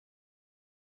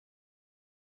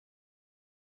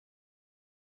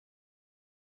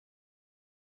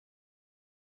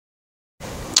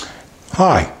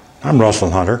Hi, I'm Russell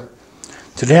Hunter.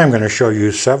 Today I'm going to show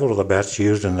you several of the bets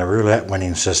used in the roulette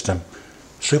winning system,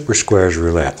 Super Squares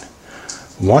Roulette.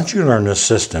 Once you learn this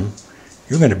system,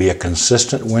 you're going to be a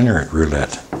consistent winner at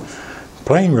roulette.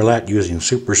 Playing roulette using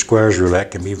Super Squares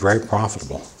Roulette can be very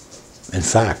profitable. In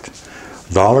fact,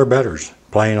 dollar bettors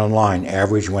playing online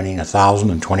average winning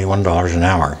 $1,021 an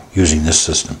hour using this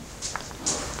system.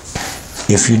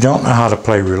 If you don't know how to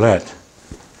play roulette,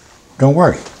 don't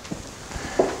worry.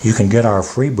 You can get our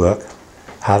free book,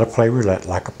 How to Play Roulette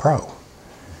Like a Pro.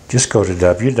 Just go to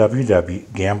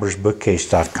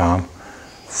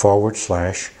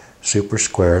www.gamblersbookcase.com/Super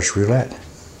Squares Roulette.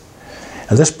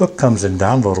 And this book comes in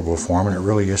downloadable form and it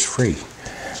really is free.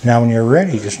 Now when you're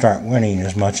ready to start winning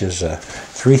as much as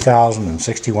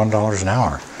 $3,061 an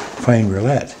hour playing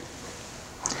roulette,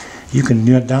 you can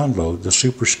download the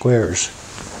Super Squares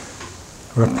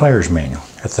Player's Manual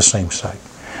at the same site.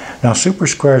 Now, Super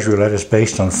Squares Roulette is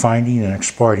based on finding and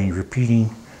exploiting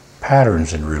repeating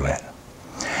patterns in roulette.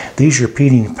 These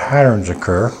repeating patterns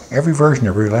occur every version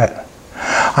of roulette.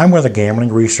 I'm with the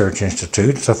Gambling Research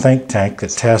Institute. It's a think tank that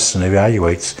tests and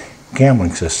evaluates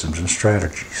gambling systems and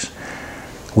strategies.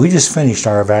 We just finished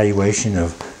our evaluation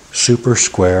of Super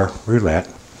Square Roulette,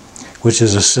 which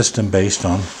is a system based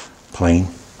on playing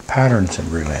patterns in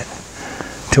roulette.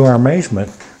 To our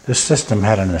amazement, this system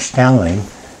had an astounding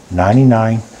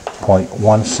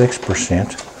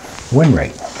 99.16% win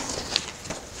rate.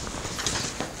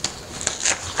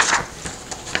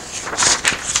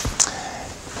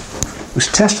 It was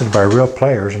tested by real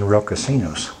players in real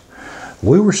casinos.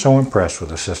 We were so impressed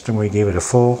with the system, we gave it a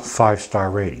full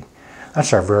 5-star rating.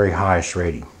 That's our very highest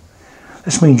rating.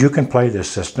 This means you can play this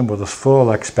system with a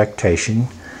full expectation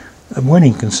of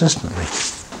winning consistently.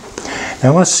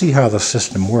 Now let's see how the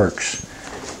system works.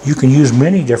 You can use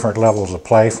many different levels of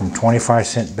play, from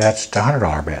 25-cent bets to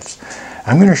 $100 bets.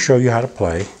 I'm going to show you how to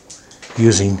play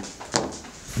using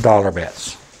dollar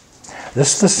bets.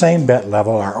 This is the same bet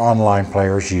level our online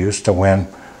players use to win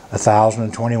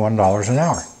 $1,021 an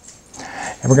hour.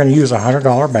 And we're going to use a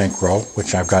 $100 bankroll,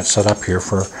 which I've got set up here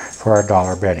for our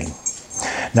dollar betting.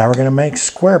 Now we're going to make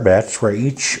square bets where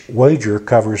each wager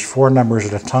covers 4 numbers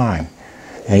at a time.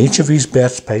 And each of these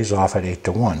bets pays off at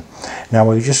 8-1. Now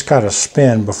we just got a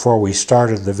spin before we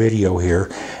started the video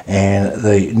here, and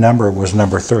the number was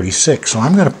number 36. So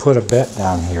I'm going to put a bet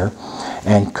down here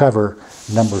and cover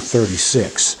number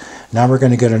 36. Now we're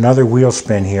going to get another wheel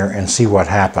spin here and see what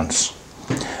happens.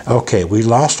 Okay, we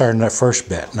lost our first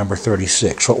bet, number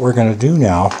 36. What we're going to do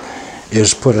now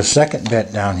is put a second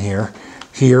bet down here,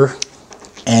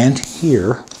 and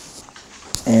here,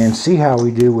 and see how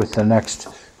we do with the next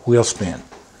wheel spin.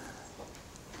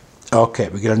 Okay,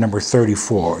 we get a number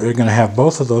 34. We're going to have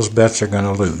both of those bets are going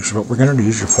to lose. What we're going to do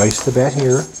is replace the bet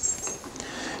here,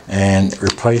 and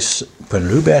put a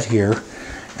new bet here,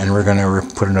 and we're going to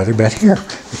put another bet here.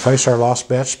 Replace our lost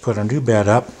bets, put a new bet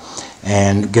up,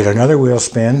 and get another wheel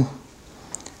spin.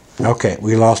 Okay,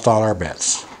 we lost all our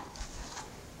bets.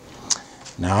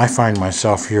 Now I find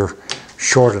myself here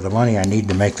short of the money I need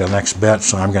to make the next bet,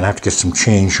 so I'm going to have to get some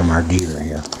change from our dealer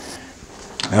here.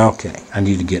 Okay, I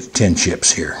need to get 10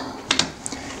 chips here.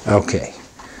 Okay,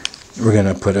 we're going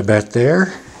to put a bet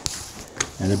there,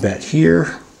 and a bet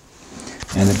here,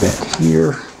 and a bet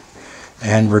here,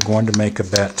 and we're going to make a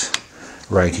bet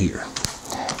right here.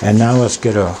 And now let's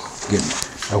get a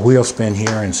wheel spin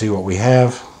here and see what we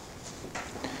have.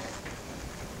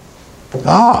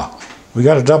 Ah, we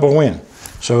got a double win.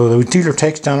 So the dealer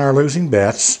takes down our losing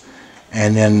bets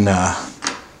and then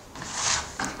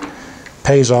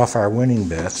pays off our winning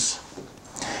bets.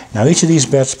 Now each of these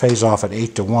bets pays off at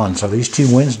 8-1, so these 2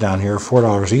 wins down here are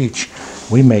 $4 each.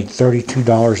 We made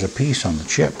 $32 a piece on the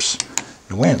chips,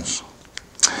 the wins.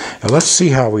 Now let's see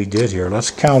how we did here. Let's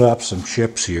count up some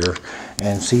chips here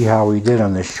and see how we did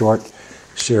on this short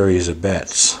series of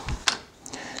bets.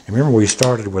 Remember, we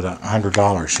started with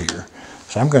 $100 here,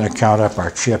 so I'm going to count up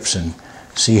our chips and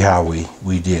see how we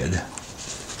did.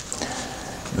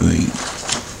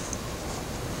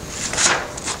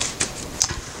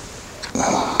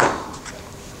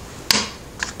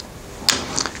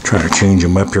 Try to change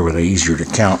them up here where they're easier to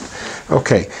count.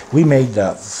 Okay, we made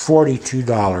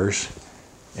 $42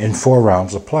 in 4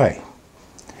 rounds of play.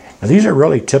 Now these are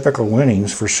really typical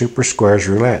winnings for Super Squares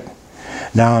Roulette.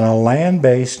 Now in a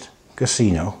land-based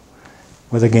casino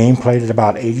with a game played at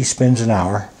about 80 spins an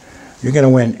hour, you're going to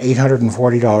win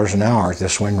 $840 an hour at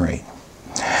this win rate.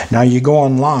 Now you go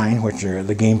online, which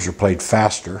the games are played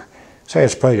faster. Say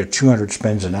it's played at 200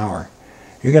 spins an hour.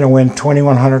 You're going to win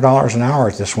 $2,100 an hour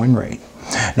at this win rate.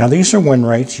 Now these are win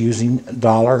rates using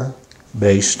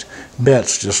dollar-based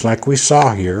bets, just like we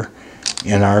saw here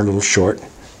in our little short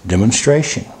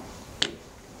demonstration.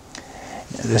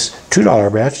 This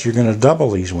 $2 bets, you're going to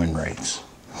double these win rates.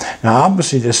 Now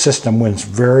obviously this system wins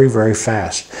very, very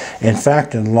fast. In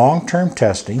fact, in long-term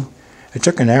testing, it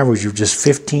took an average of just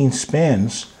 15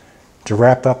 spins to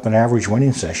wrap up an average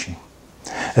winning session.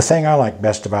 The thing I like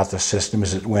best about this system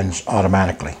is it wins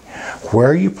automatically.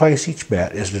 Where you place each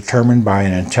bet is determined by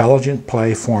an intelligent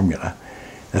play formula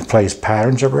that plays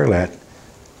patterns of roulette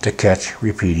to catch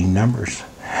repeating numbers.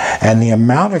 And the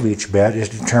amount of each bet is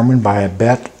determined by a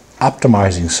bet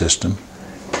optimizing system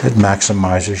that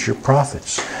maximizes your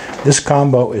profits. This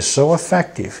combo is so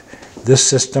effective, this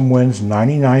system wins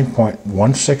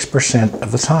 99.16%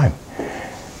 of the time.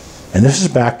 And this is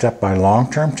backed up by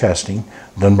long-term testing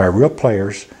done by real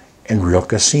players in real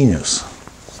casinos.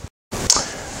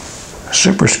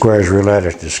 Super Squares Roulette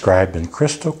is described in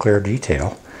crystal clear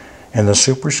detail in the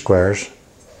Super Squares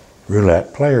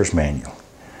Roulette Player's Manual.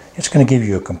 It's going to give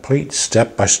you a complete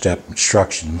step-by-step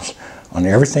instructions on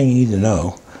everything you need to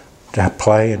know to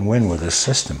play and win with this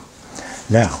system.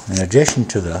 Now, in addition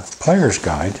to the Player's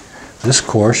Guide, this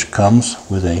course comes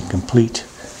with a complete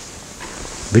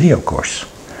video course.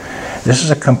 This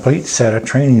is a complete set of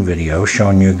training videos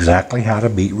showing you exactly how to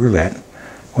beat roulette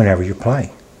whenever you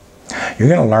play. You're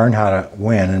going to learn how to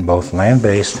win in both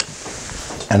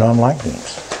land-based and online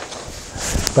games.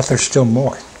 But there's still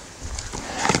more.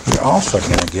 You're also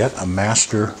going to get a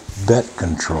master bet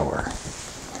controller.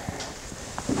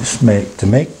 To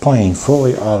make playing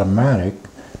fully automatic,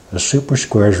 the Super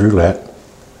Squares Roulette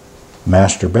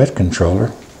Master Bet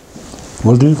Controller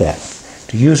will do that.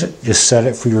 To use it, just set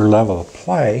it for your level of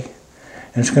play,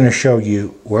 and it's going to show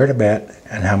you where to bet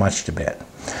and how much to bet.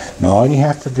 Now all you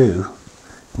have to do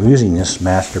using this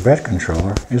Master Bet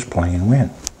Controller is play and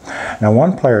win. Now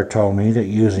one player told me that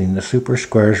using the Super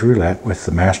Squares Roulette with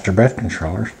the Master Bet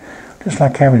Controllers, just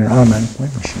like having an automatic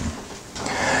win machine.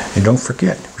 And don't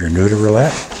forget, if you're new to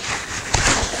roulette,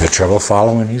 you have trouble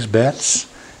following these bets,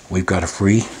 we've got a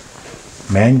free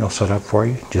manual set up for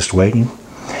you, just waiting.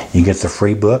 You get the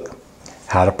free book,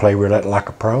 How to Play Roulette Like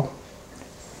a Pro,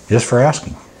 just for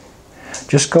asking.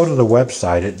 Just go to the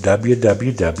website at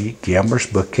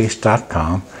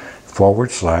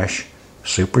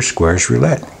www.gamblersbookcase.com/Super Squares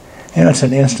Roulette, and it's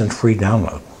an instant free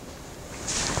download.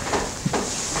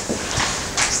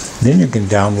 Then you can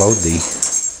download the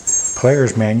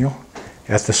Player's Manual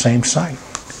at the same site.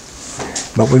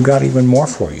 But we've got even more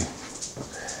for you.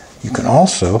 You can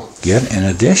also get, in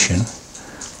addition,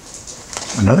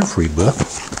 another free book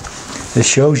that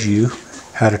shows you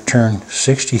how to turn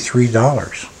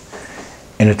 $63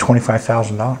 into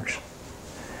 $25,000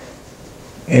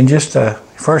 in just the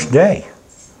first day.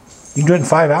 You can do it in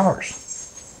 5 hours.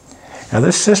 Now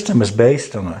this system is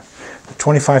based on the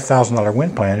 $25,000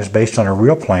 win plan is based on a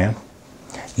real plan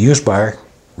used by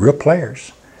real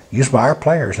players, used by our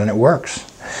players, and it works.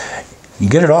 You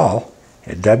get it all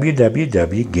at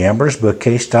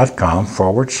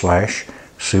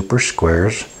www.gamblersbookcase.com/Super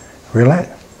Squares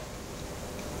Roulette.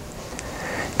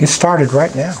 Get started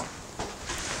right now.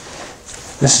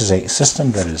 This is a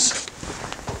system that is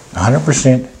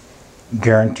 100%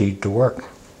 guaranteed to work.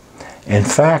 In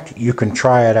fact, you can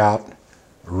try it out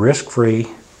risk-free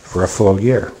for a full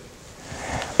year.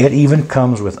 It even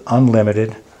comes with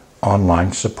unlimited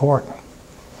online support.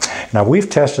 Now we've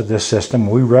tested this system.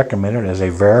 We recommend it as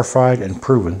a verified and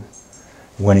proven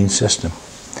winning system.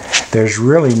 There's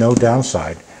really no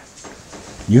downside.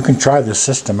 You can try this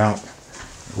system out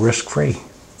risk-free.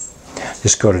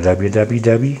 Just go to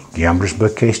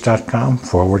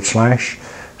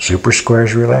www.gamblersbookcase.com/Super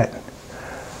Squares Roulette.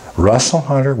 Russell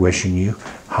Hunter wishing you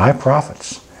high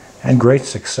profits and great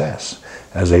success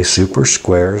as a Super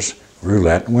Squares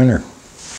Roulette winner.